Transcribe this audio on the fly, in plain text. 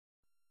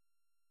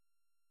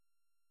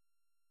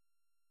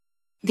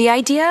The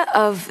idea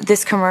of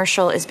this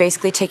commercial is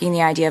basically taking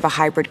the idea of a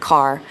hybrid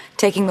car,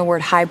 taking the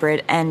word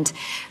hybrid and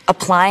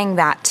applying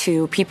that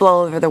to people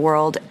all over the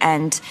world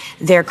and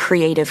their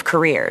creative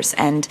careers,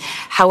 and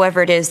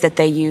however it is that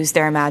they use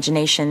their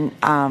imagination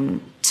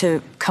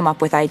to come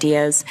up with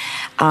ideas,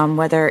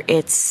 whether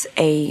it's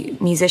a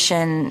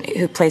musician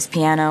who plays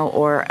piano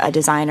or a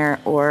designer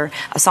or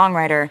a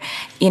songwriter,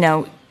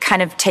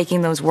 kind of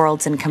taking those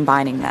worlds and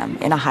combining them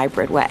in a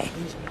hybrid way.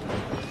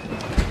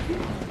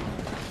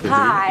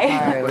 Hi.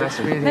 Hi, nice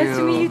to meet you. Nice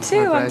to meet you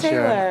too. I'm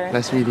Taylor.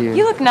 Nice to meet you.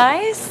 You look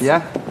nice.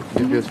 Yeah,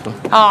 you're beautiful.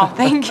 Oh,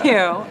 thank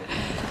you.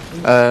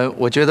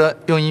 我觉得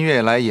用音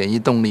乐来演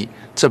绎动力，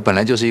这本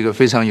来就是一个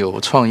非常有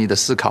创意的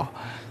思考，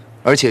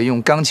而且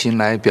用钢琴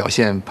来表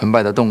现澎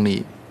湃的动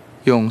力，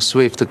用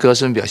Swift 的歌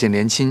声表现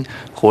年轻、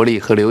活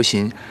力和流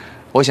行，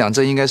我想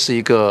这应该是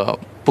一个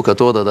不可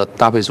多得的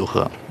搭配组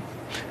合。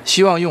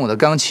希望用我的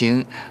钢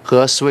琴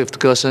和 Swift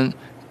歌声，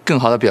更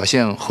好地表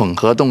现混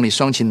合动力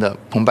双琴的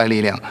澎湃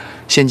力量、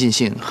先进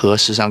性和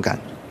时尚感。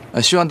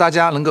希望大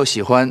家能够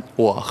喜欢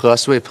我和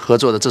Swift 合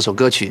作的这首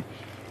歌曲，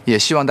也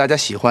希望大家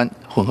喜欢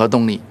混合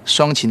动力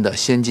双琴的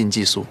先进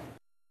技术。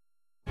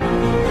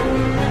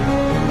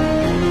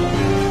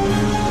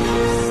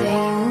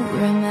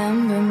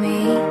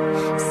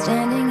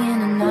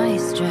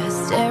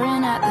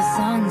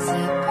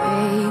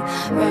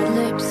Red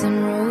lips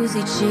and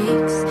rosy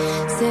cheeks.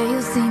 Say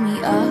you'll see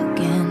me up